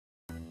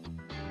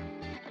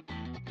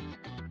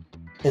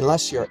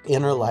Unless your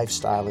inner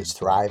lifestyle is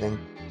thriving,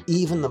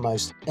 even the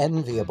most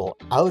enviable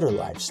outer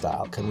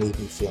lifestyle can leave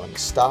you feeling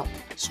stuck,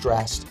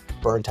 stressed,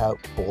 burnt out,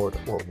 bored,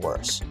 or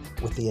worse,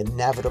 with the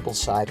inevitable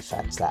side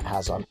effects that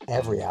has on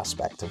every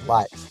aspect of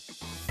life.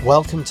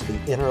 Welcome to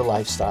the Inner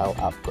Lifestyle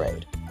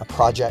Upgrade, a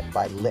project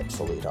by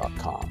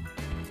litfully.com.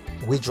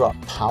 We drop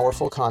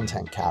powerful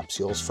content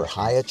capsules for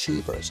high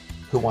achievers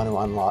who want to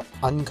unlock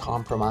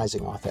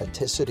uncompromising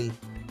authenticity,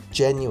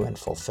 genuine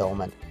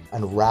fulfillment,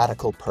 and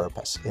radical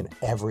purpose in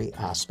every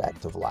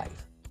aspect of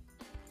life.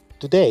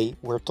 Today,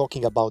 we're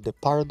talking about the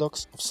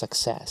paradox of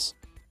success.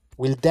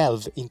 We'll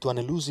delve into an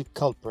elusive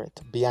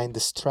culprit behind the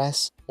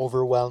stress,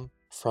 overwhelm,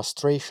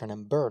 frustration,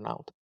 and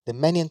burnout that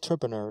many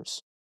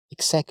entrepreneurs,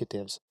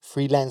 executives,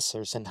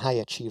 freelancers, and high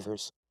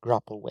achievers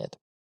grapple with.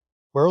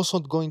 We're also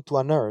going to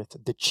unearth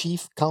the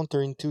chief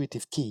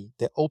counterintuitive key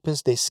that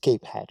opens the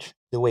escape hatch,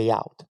 the way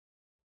out.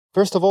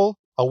 First of all,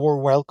 a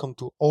warm welcome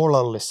to all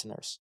our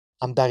listeners.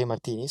 I'm Dario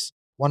Martinez,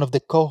 one of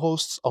the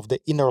co-hosts of the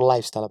Inner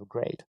Lifestyle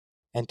Upgrade.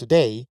 And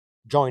today,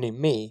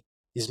 joining me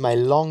is my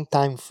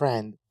longtime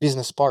friend,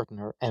 business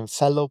partner, and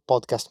fellow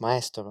podcast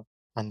maestro,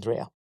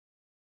 Andrea.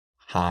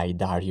 Hi,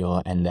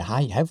 Dario, and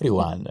hi,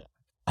 everyone.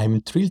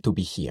 I'm thrilled to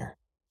be here.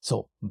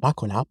 So,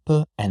 buckle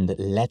up and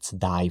let's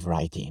dive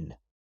right in.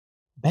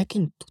 Back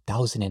in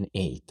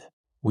 2008,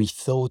 we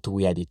thought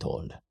we had it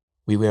all.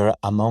 We were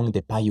among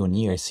the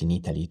pioneers in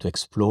Italy to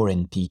explore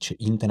and teach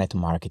internet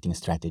marketing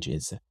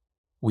strategies.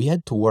 We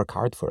had to work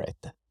hard for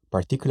it,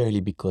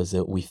 particularly because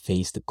we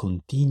faced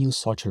continuous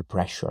social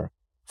pressure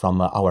from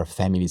our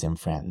families and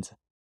friends.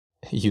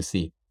 You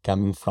see,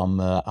 coming from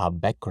a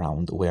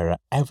background where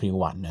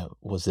everyone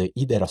was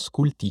either a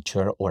school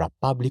teacher or a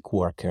public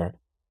worker,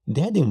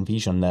 they had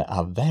envisioned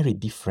a very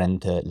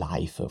different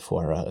life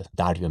for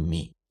Dario and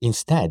me.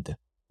 Instead,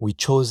 we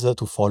chose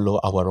to follow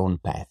our own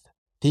path,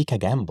 take a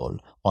gamble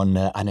on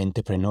an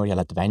entrepreneurial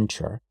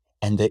adventure,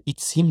 and it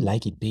seemed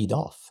like it paid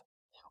off.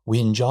 We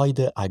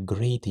enjoyed a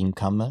great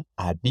income,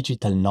 a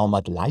digital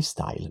nomad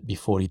lifestyle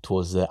before it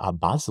was a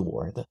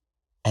buzzword,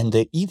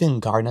 and even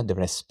garnered the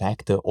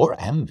respect or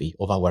envy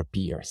of our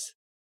peers.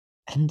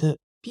 And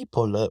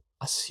people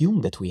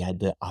assumed that we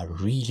had a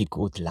really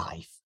good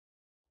life.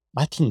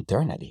 But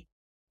internally,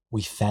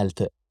 we felt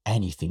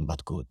anything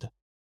but good.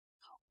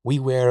 We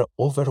were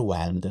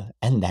overwhelmed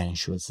and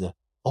anxious,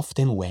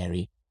 often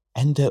wary,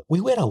 and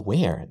we were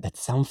aware that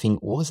something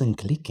wasn't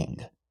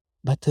clicking,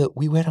 but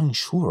we were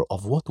unsure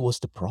of what was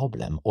the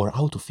problem or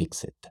how to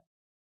fix it.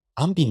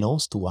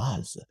 Unbeknownst to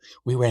us,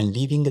 we were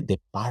living the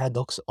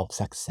paradox of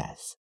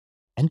success.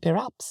 And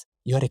perhaps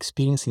you are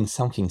experiencing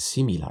something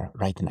similar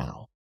right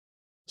now.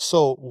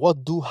 So,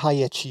 what do high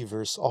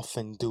achievers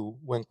often do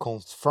when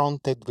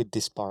confronted with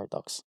this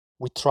paradox?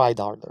 We tried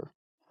harder.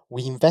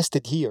 We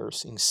invested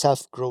years in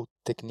self-growth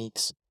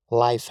techniques,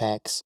 life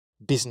hacks,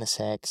 business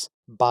hacks,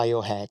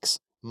 biohacks,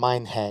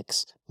 mind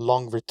hacks,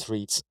 long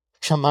retreats,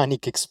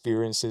 shamanic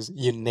experiences,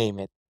 you name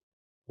it.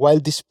 While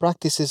these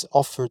practices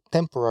offered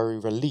temporary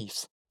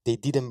relief, they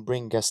didn't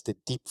bring us the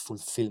deep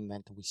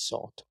fulfillment we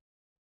sought.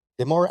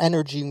 The more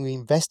energy we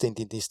invested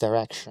in this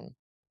direction,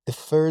 the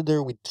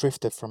further we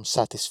drifted from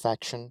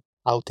satisfaction,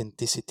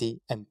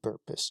 authenticity, and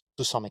purpose,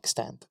 to some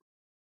extent.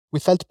 We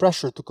felt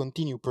pressure to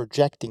continue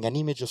projecting an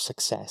image of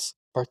success,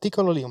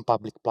 particularly on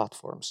public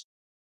platforms.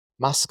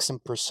 Masks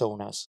and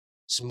personas,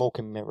 smoke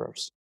and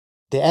mirrors.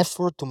 The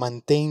effort to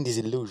maintain this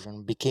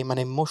illusion became an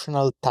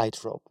emotional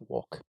tightrope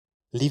walk,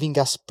 leaving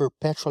us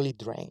perpetually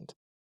drained.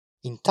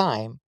 In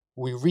time,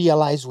 we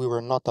realized we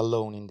were not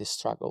alone in this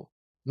struggle.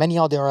 Many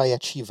other high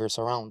achievers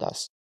around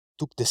us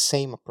took the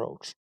same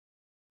approach.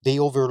 They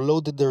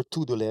overloaded their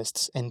to-do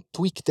lists and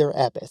tweaked their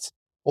habits,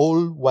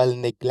 all while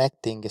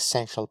neglecting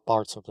essential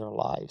parts of their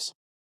lives.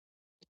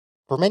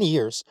 For many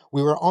years,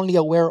 we were only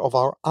aware of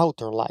our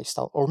outer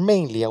lifestyle, or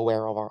mainly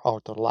aware of our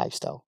outer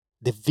lifestyle,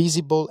 the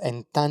visible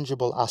and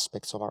tangible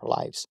aspects of our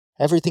lives,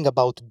 everything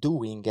about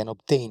doing and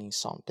obtaining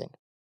something.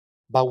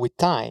 But with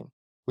time,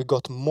 we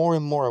got more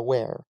and more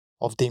aware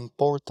of the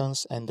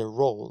importance and the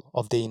role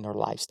of the inner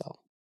lifestyle.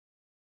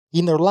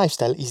 Inner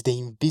lifestyle is the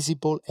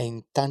invisible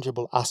and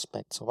tangible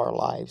aspects of our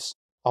lives,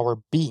 our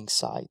being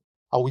side,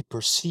 how we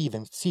perceive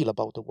and feel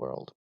about the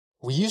world.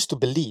 We used to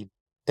believe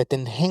that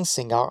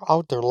enhancing our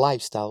outer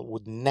lifestyle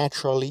would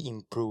naturally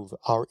improve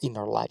our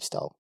inner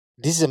lifestyle.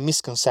 This is a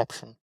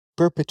misconception,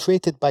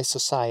 perpetrated by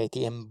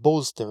society and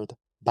bolstered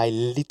by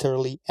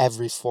literally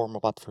every form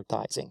of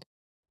advertising,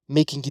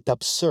 making it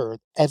absurd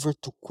ever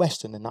to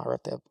question the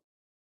narrative.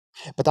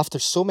 But after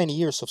so many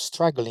years of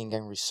struggling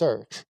and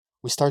research,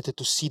 we started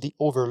to see the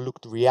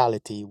overlooked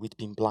reality we'd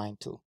been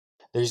blind to.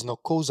 There is no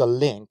causal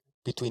link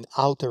between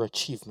outer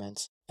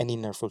achievements and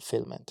inner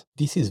fulfillment.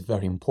 This is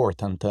very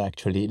important,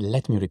 actually.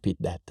 Let me repeat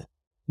that.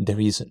 There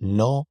is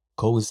no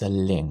causal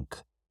link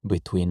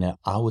between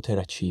outer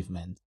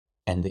achievement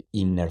and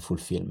inner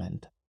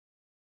fulfillment.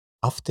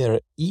 After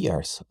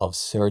years of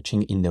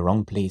searching in the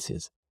wrong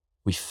places,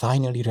 we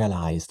finally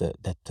realized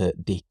that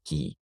the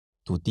key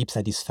to deep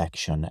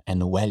satisfaction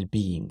and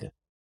well-being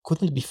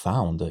couldn't be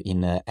found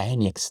in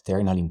any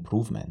external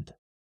improvement.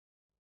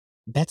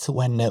 That's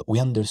when we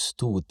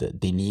understood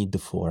the need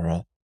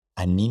for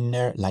an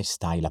inner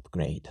lifestyle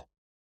upgrade.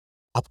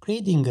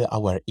 Upgrading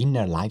our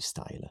inner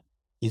lifestyle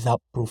is a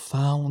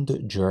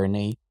profound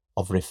journey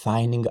of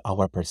refining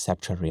our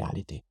perceptual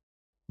reality,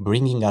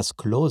 bringing us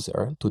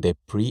closer to the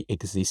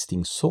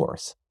pre-existing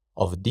source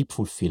of deep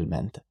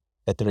fulfillment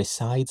that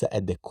resides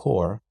at the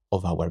core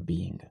of our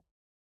being.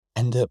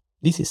 And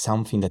this is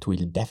something that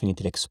we'll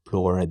definitely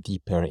explore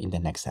deeper in the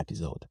next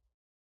episode.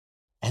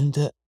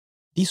 And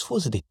this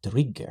was the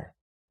trigger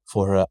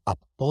for a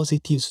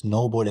positive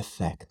snowball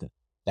effect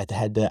that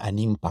had an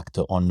impact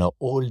on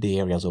all the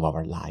areas of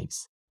our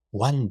lives,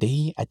 one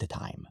day at a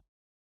time.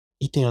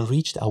 It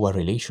enriched our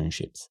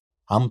relationships,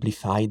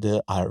 amplified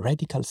a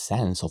radical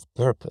sense of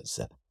purpose,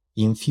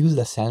 infused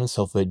a sense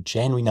of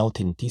genuine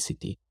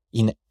authenticity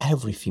in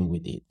everything we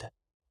did,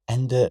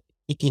 and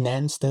it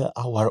enhanced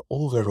our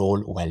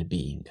overall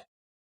well-being.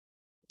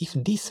 If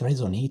this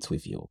resonates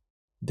with you,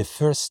 the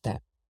first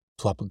step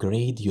to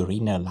upgrade your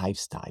inner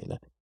lifestyle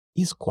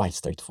is quite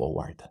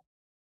straightforward.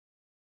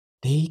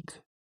 Take,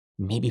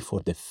 maybe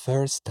for the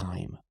first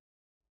time,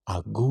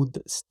 a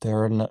good,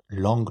 stern,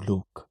 long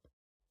look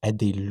at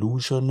the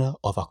illusion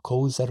of a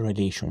causal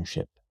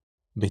relationship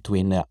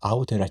between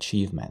outer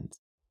achievement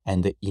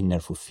and inner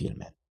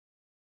fulfillment.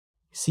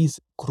 This is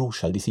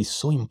crucial, this is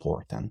so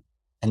important,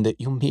 and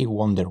you may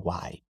wonder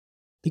why.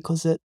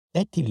 Because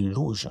that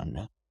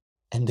illusion,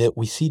 and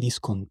we see this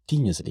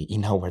continuously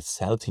in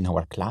ourselves, in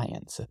our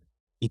clients,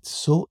 it's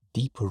so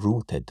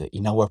deep-rooted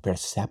in our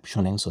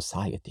perception and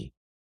society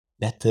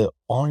that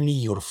only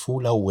your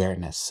full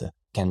awareness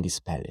can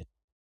dispel it.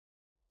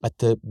 But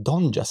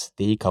don't just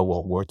take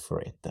our word for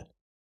it.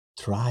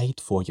 Try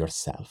it for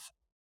yourself.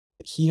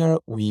 Here,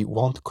 we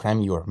won't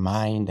cram your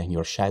mind and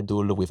your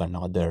schedule with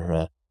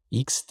another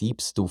X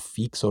tips to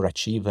fix or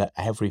achieve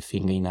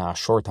everything in a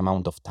short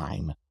amount of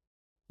time.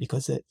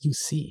 Because you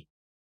see,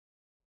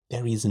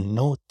 there is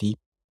no tip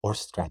or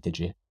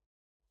strategy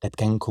that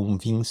can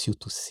convince you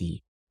to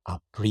see a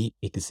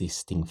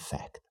pre-existing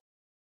fact.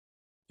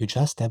 You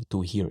just have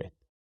to hear it,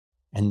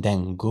 and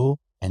then go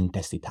and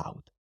test it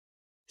out.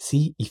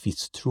 See if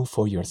it's true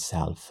for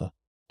yourself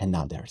and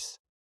others.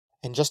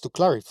 And just to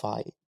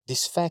clarify,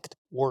 this fact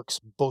works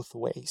both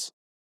ways.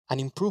 An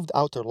improved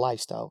outer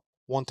lifestyle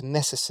won't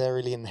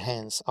necessarily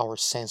enhance our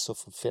sense of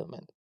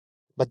fulfillment.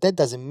 But that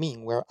doesn't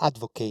mean we're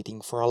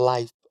advocating for a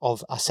life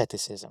of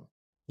asceticism.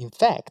 In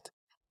fact,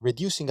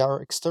 reducing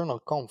our external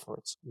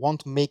comforts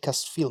won't make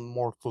us feel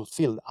more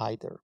fulfilled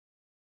either.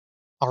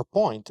 Our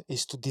point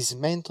is to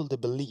dismantle the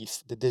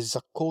belief that there is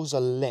a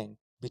causal link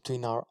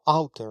between our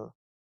outer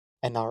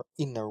and our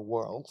inner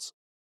worlds.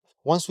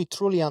 Once we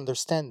truly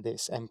understand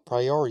this and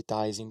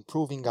prioritize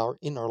improving our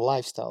inner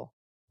lifestyle,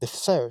 the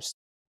first,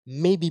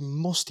 maybe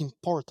most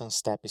important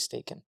step is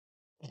taken.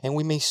 And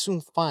we may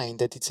soon find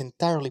that it's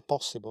entirely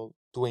possible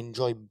to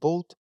enjoy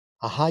both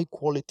a high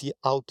quality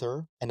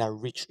outer and a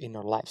rich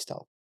inner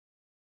lifestyle.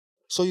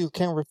 So you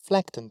can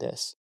reflect on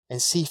this and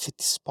see if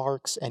it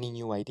sparks any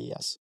new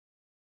ideas.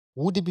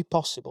 Would it be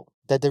possible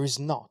that there is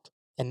not,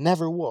 and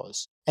never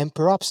was, and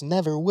perhaps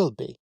never will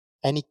be,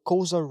 any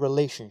causal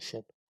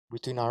relationship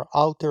between our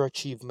outer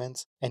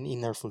achievements and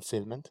inner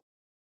fulfillment?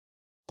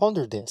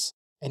 Ponder this,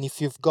 and if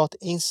you've got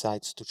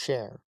insights to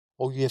share,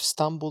 or you have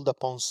stumbled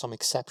upon some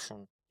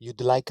exception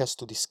you'd like us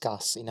to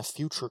discuss in a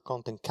future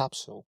content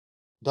capsule,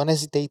 don't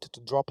hesitate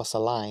to drop us a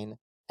line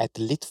at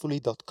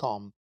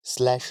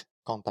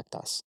litfully.com/contact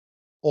us.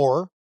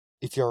 Or,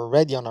 if you're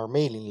already on our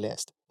mailing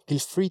list, feel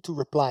free to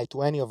reply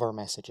to any of our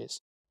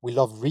messages. We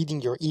love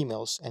reading your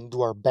emails and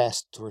do our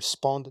best to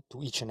respond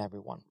to each and every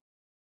one.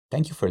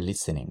 Thank you for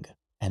listening,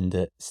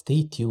 and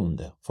stay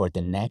tuned for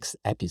the next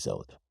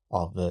episode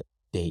of the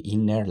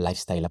Inner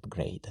Lifestyle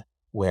Upgrade,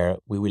 where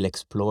we will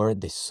explore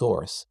the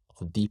source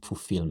of deep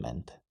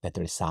fulfillment that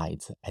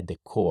resides at the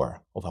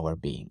core of our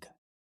being.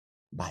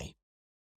 Bye.